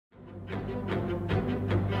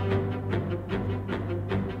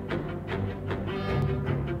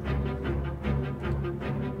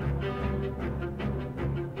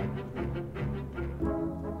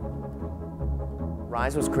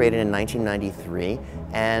Rise was created in 1993,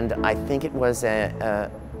 and I think it was an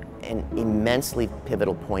immensely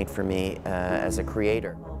pivotal point for me as a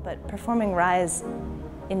creator. But performing Rise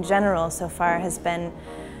in general so far has been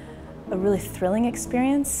a really thrilling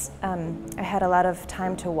experience. I had a lot of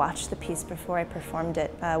time to watch the piece before I performed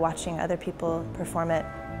it, watching other people perform it.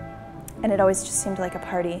 And it always just seemed like a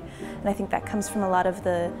party. And I think that comes from a lot of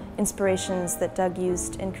the inspirations that Doug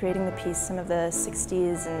used in creating the piece, some of the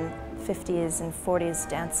 60s and 50s and 40s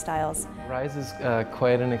dance styles. Rise is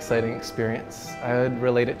quite an exciting experience. I would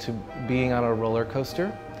relate it to being on a roller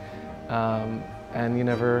coaster. And you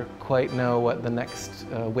never quite know what the next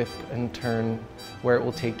whip and turn, where it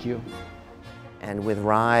will take you. And with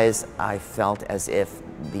Rise, I felt as if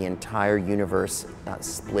the entire universe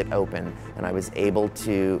split open, and I was able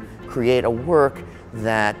to create a work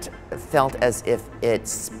that felt as if it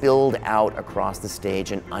spilled out across the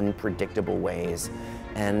stage in unpredictable ways.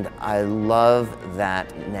 And I love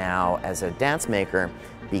that now as a dance maker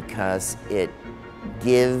because it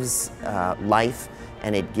gives life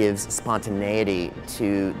and it gives spontaneity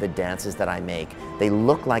to the dances that I make. They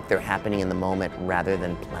look like they're happening in the moment rather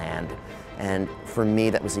than planned. And for me,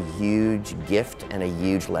 that was a huge gift and a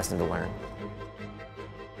huge lesson to learn.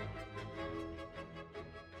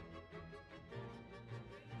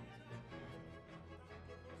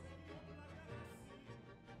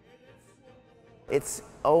 It's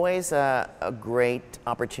always a great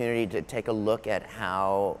opportunity to take a look at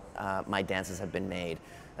how my dances have been made.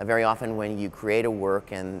 Very often when you create a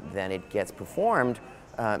work and then it gets performed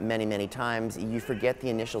many, many times, you forget the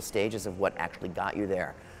initial stages of what actually got you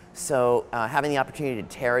there. So having the opportunity to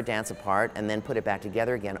tear a dance apart and then put it back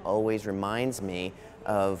together again always reminds me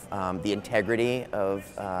of the integrity of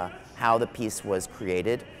how the piece was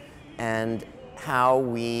created and how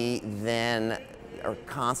we then are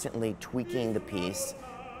constantly tweaking the piece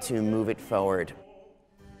to move it forward.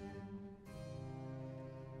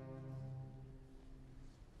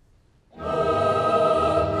 I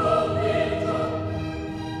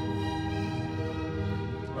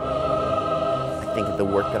think that the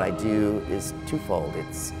work that I do is twofold.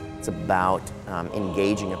 It's about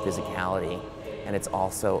engaging a physicality, and it's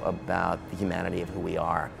also about the humanity of who we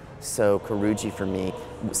are. So Carrugi for me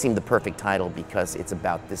seemed the perfect title because it's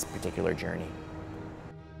about this particular journey.